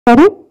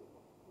Sorry?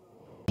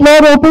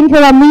 Floor open for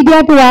our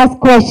media to ask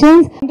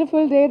questions.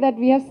 Wonderful day that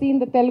we have seen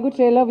the Telugu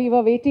trailer. We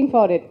were waiting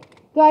for it.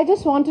 So I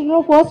just wanted to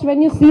know first,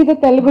 when you see the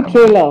Telugu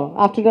trailer,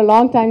 after a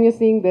long time you're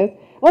seeing this,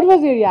 what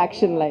was your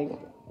reaction like?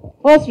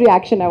 First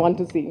reaction I want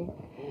to see.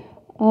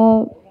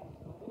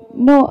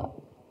 No,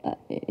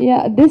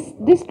 yeah,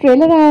 this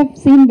trailer I have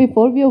seen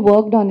before. We have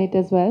worked on it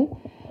as well.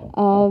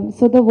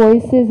 So the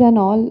voices and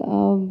all,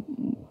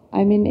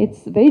 I mean,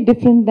 it's very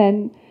different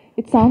than,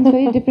 it sounds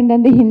very different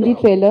than the Hindi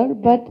trailer,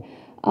 but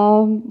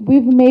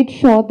we've made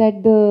sure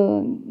that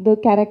the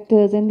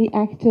characters and the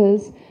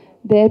actors,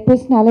 their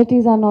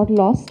personalities are not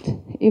lost.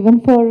 Even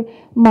for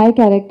my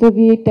character,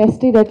 we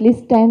tested at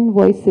least 10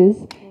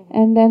 voices,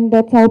 and then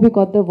that's how we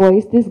got the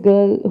voice. This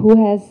girl who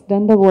has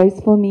done the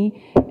voice for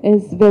me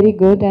is very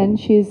good, and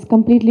she's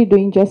completely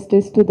doing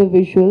justice to the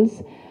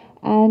visuals.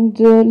 And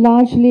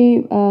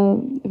largely,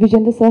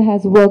 Vijender sir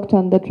has worked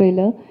on the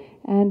trailer,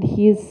 and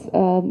he's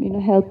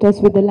helped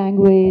us with the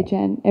language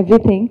and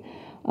everything.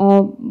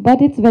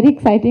 But it's very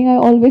exciting. I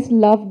always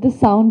loved the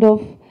sound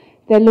of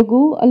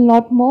Telugu a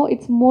lot more.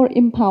 It's more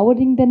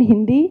empowering than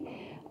Hindi,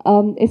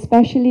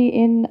 especially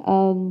in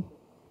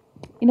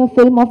a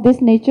film of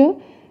this nature.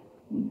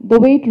 The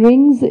way it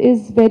rings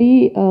is it's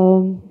very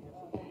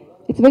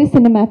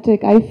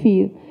cinematic, I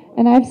feel.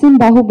 And I've seen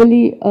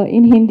Bahubali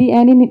in Hindi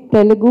and in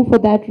Telugu for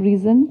that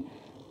reason,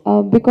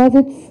 because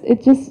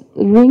it just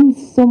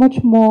rings so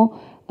much more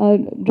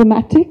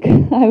dramatic,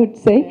 I would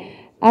say,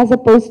 as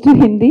opposed to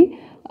Hindi.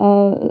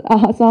 So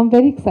I'm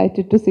very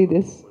excited to see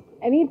this.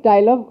 Any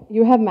dialogue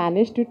you have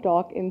managed to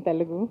talk in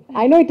Telugu?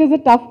 I know it is a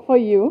tough for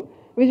you.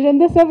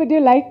 Vijender sir, would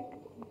you like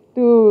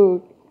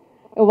to,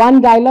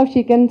 one dialogue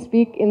she can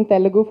speak in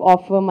Telugu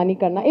of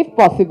Manikarnika, if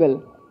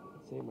possible?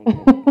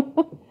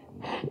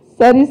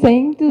 Sir is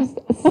saying to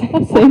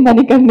say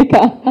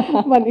Manikarnika.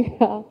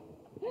 Manika.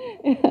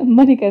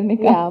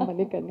 Manikarnika. Yeah,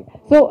 Manikarnika.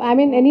 So, I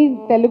mean, any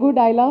Telugu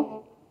dialogue?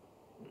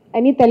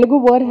 Any Telugu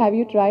word have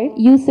you tried?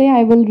 You say,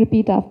 I will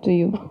repeat after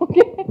you.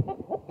 Okay.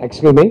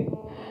 Excuse me.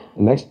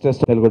 Next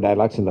just Telugu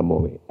dialogues in the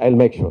movie. I'll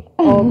make sure.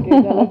 Okay,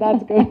 Jala,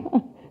 that's good.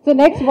 So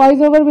next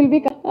voiceover will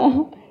be,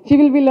 she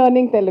will be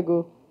learning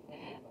Telugu.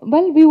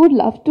 Well, we would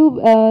love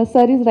to.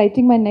 Sir is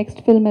writing my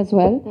next film as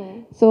well.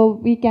 So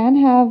we can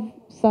have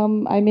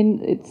some, I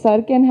mean,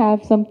 Sir can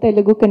have some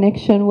Telugu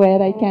connection where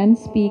I can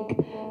speak.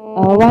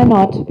 Why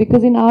not?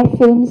 Because in our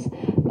films,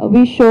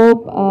 we show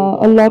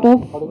a lot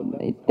of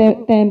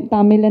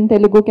Tamil and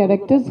Telugu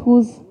characters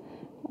whose,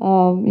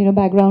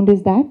 background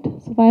is that.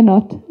 So why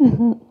not?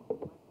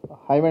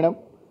 Hi, madam.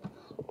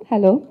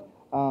 Hello.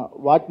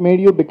 What made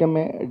you become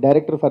a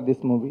director for this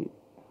movie?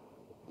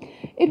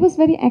 It was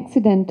very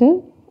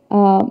accidental.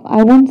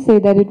 I won't say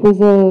that it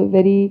was a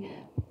very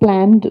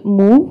planned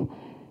move.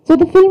 So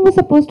the film was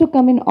supposed to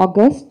come in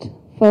August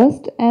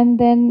first, and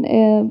then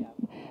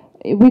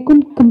we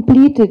couldn't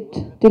complete it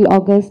till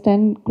August,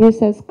 and Chris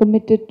has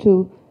committed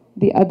to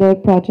the other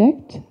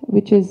project,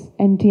 which is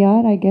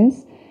NTR, I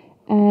guess.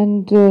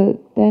 And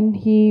then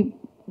he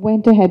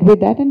went ahead with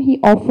that, and he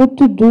offered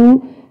to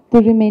do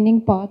the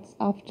remaining parts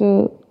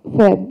after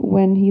Feb,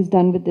 when he's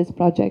done with this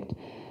project.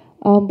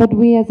 But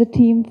we as a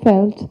team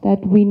felt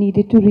that we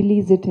needed to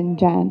release it in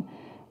Jan.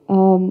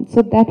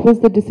 So that was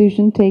the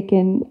decision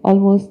taken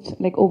almost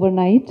like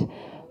overnight.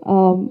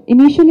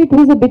 Initially it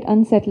was a bit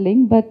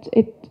unsettling, but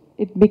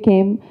it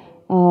became,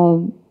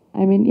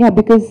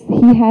 because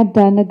he had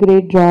done a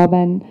great job,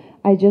 and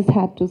I just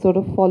had to sort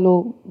of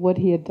follow what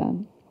he had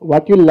done.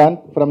 What you learned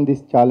from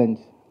this challenge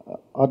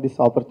or this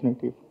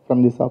opportunity,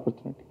 from this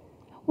opportunity?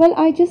 Well,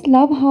 I just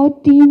love how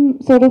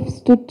team sort of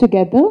stood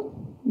together,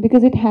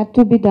 because it had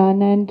to be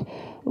done, and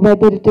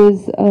whether it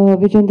is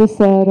Vijender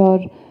sir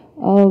or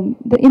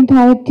the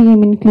entire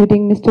team,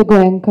 including Mr.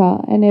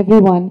 Goenka and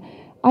everyone,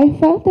 I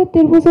felt that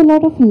there was a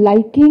lot of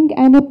liking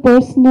and a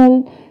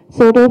personal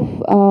sort of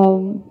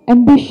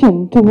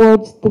ambition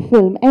towards the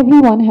film.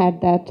 Everyone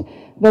had that,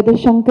 whether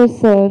Shankar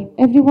sir,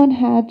 everyone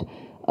had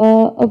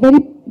a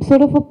very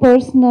sort of a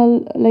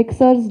personal, like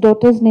sir's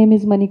daughter's name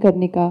is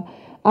Manikarnika.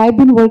 I've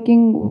been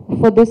working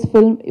for this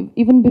film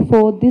even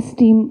before this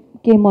team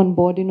came on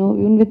board,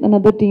 even with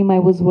another team I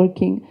was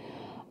working.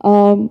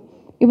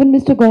 Even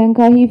Mr.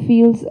 Goenka, he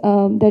feels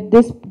that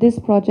this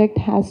project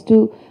has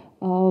to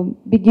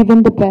be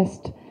given the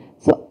best.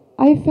 So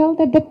I felt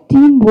that the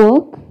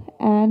teamwork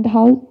and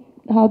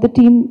how the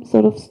team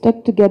sort of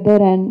stuck together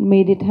and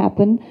made it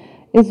happen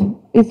is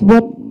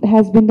what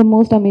has been the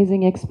most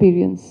amazing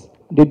experience.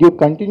 Did you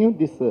continue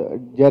this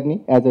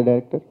journey as a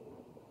director?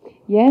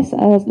 Yes,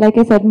 like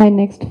I said, my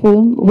next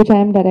film, which I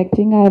am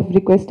directing, I have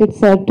requested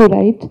Sir to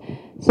write.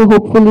 So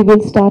hopefully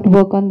we'll start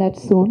work on that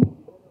soon.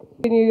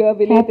 Happy New Year,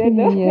 belated. Happy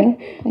New Year.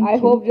 Thank I you.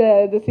 hope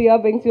this year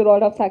brings you a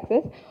lot of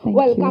success. Thank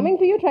Well, you. coming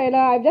to your trailer,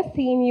 I've just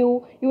seen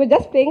you were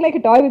just playing like a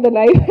toy with the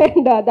knife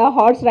and the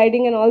horse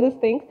riding and all these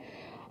things.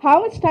 How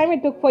much time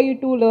it took for you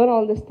to learn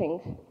all these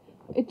things?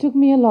 It took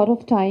me a lot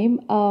of time.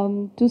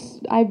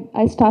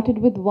 I started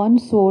with one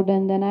sword,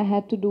 and then I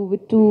had to do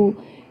with two,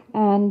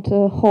 and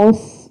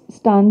horse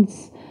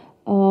stunts,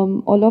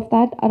 all of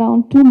that.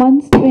 Around 2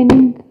 months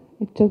training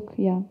It took,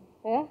 yeah.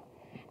 Yeah.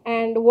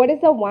 And what is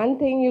the one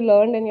thing you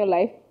learned in your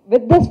life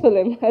with this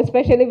film,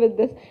 especially with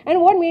this?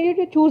 And what made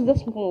you to choose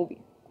this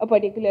movie,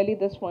 particularly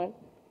this one?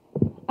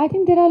 I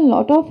think there are a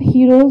lot of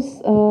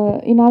heroes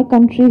in our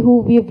country who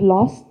we have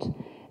lost,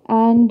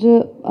 and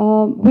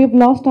we've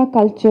lost our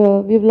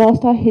culture, we've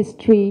lost our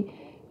history,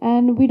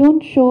 and we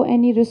don't show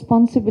any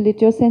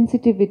responsibility or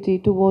sensitivity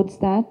towards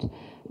that.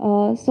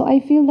 So I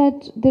feel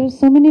that there are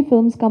so many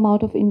films come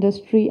out of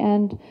industry,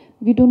 and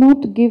we do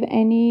not give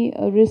any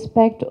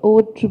respect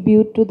or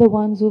tribute to the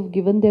ones who've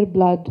given their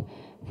blood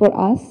for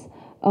us.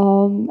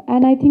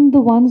 And I think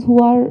the ones who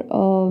are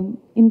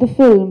in the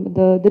film,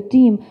 the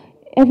team,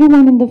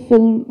 everyone in the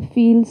film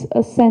feels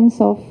a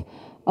sense of,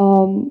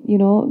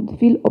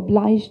 feel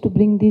obliged to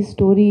bring these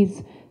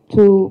stories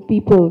to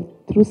people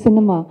through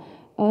cinema.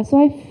 So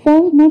I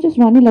felt not just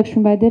Rani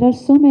Lakshmibai, there are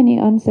so many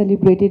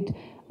uncelebrated,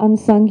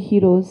 unsung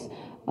heroes,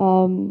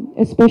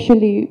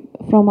 especially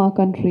from our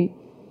country.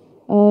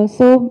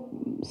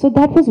 So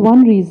that was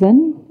one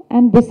reason.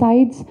 And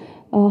besides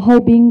her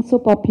being so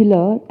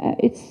popular,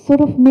 it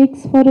sort of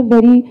makes for a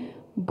very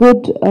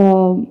good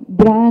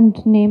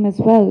brand name as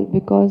well,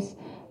 because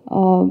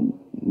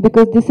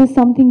this is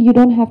something you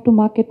don't have to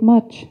market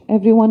much.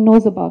 Everyone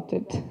knows about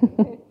it.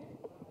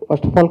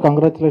 First of all,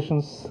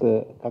 congratulations,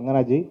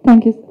 Kangana ji,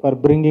 Thank you. for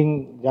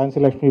bringing Jhansi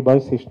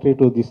Lakshmibai's history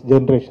to this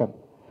generation.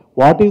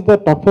 What is the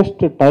toughest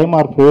time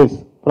or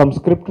phase from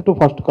script to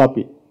first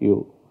copy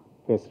you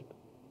faced?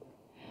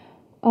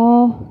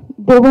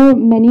 There were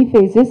many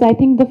phases. I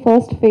think the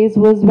first phase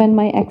was when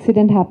my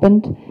accident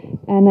happened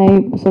and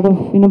I sort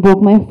of,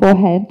 broke my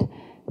forehead.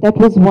 That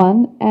was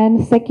one.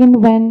 And second,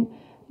 when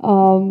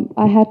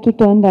I had to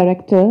turn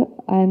director,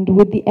 and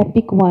with the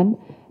epic one,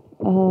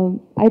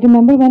 I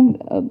remember when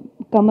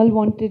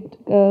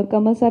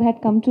Kamal sir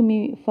had come to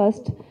me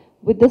first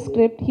with the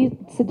script. He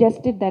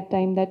suggested that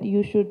time that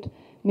you should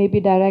maybe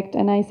direct,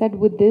 and I said,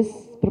 with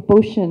this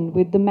proportion,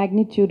 with the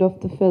magnitude of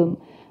the film,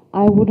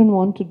 I wouldn't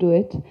want to do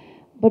it.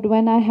 But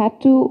when I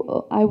had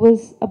to, I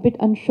was a bit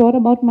unsure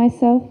about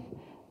myself,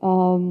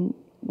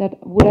 that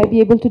would I be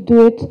able to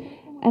do it?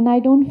 And I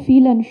don't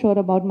feel unsure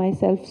about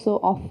myself so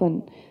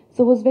often.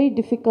 So it was very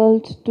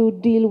difficult to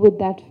deal with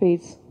that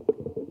phase.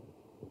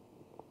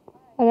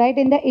 All right,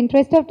 in the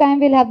interest of time,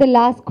 we'll have the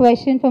last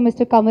question for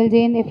Mr. Kamal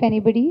Jain, if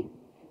anybody.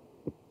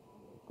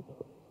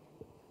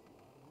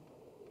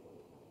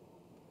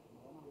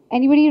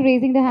 Anybody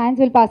raising the hands,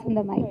 we'll pass on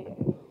the mic.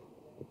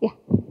 Yeah.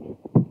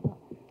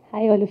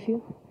 Hi, all of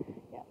you.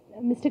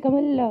 Mr.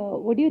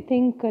 Kamal, what do you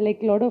think, like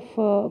a lot of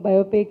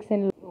biopics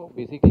and...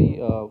 Basically,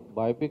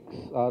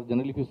 biopics are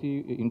generally, if you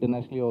see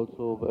internationally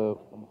also,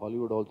 from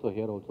Hollywood also,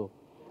 here also,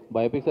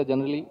 biopics are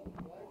generally...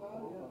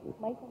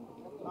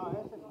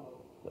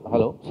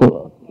 Hello?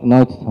 So,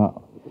 now it's...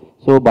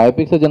 So,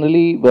 biopics are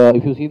generally,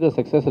 if you see the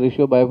success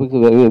ratio, biopics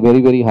are very,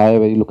 very, very high.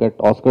 When you look at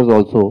Oscars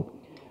also,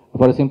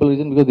 for a simple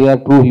reason, because they are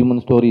true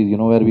human stories,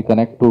 where we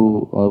connect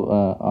to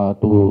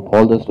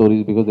all the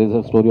stories, because there's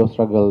a story of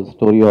struggle,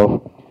 story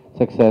of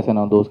success and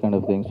all those kind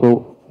of things.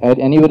 So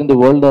anywhere in the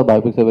world, the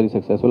biopics are very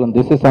successful, and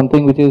this is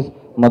something which is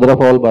mother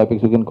of all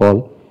biopics, you can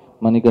call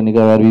Manikarnika,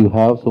 where we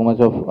have so much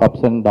of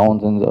ups and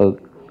downs, and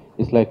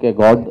it's like a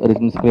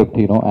God-written script,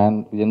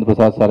 and Vijayendra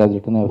Prasad sir has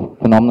written a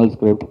phenomenal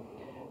script,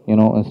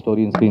 a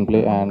story and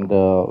screenplay. And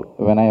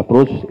when I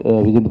approached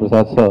Vijayendra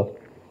Prasad sir,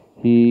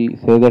 he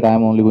said that I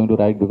am only going to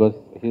write because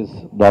his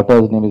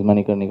daughter's name is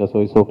Manikarnika, so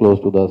he's so close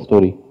to the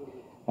story.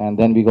 And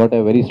then we got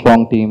a very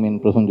strong team in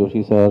Prasun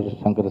Joshi sir,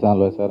 Shankar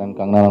Sanloy sir, and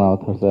Kangana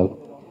Ranaut herself,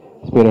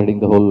 spearheading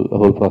the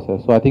whole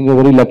process. So I think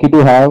we're very lucky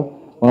to have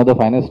one of the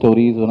finest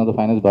stories, one of the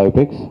finest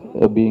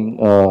biopics being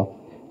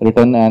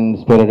written and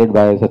spearheaded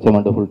by such a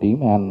wonderful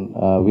team. And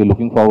we're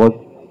looking forward.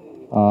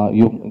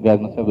 You guys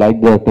must have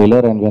liked the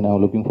trailer, and we're now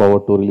looking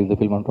forward to release the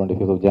film on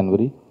 25th of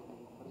January.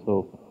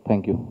 So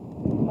thank you.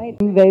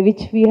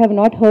 Which we have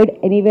not heard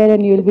anywhere,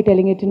 and you will be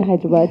telling it in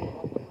Hyderabad.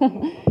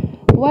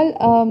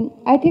 Well,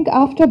 I think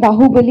after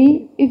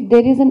Bahubali, if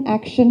there is an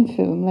action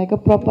film, like a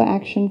proper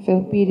action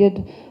film,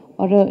 period,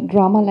 or a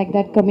drama like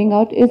that coming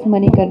out, is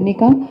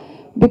Manikarnika.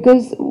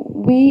 Because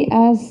we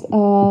as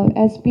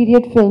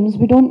period films,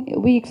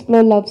 we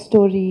explore love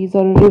stories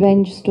or a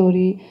revenge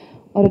story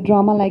or a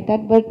drama like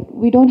that, but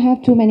we don't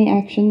have too many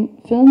action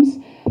films.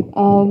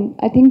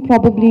 I think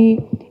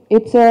probably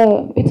it's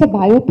a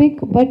biopic,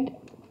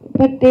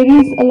 but there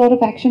is a lot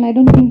of action. I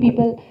don't think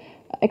people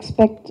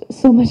expect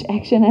so much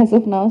action as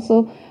of now.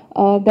 So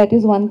that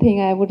is one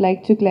thing I would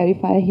like to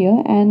clarify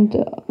here. And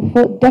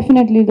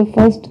definitely the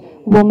first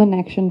woman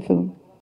action film.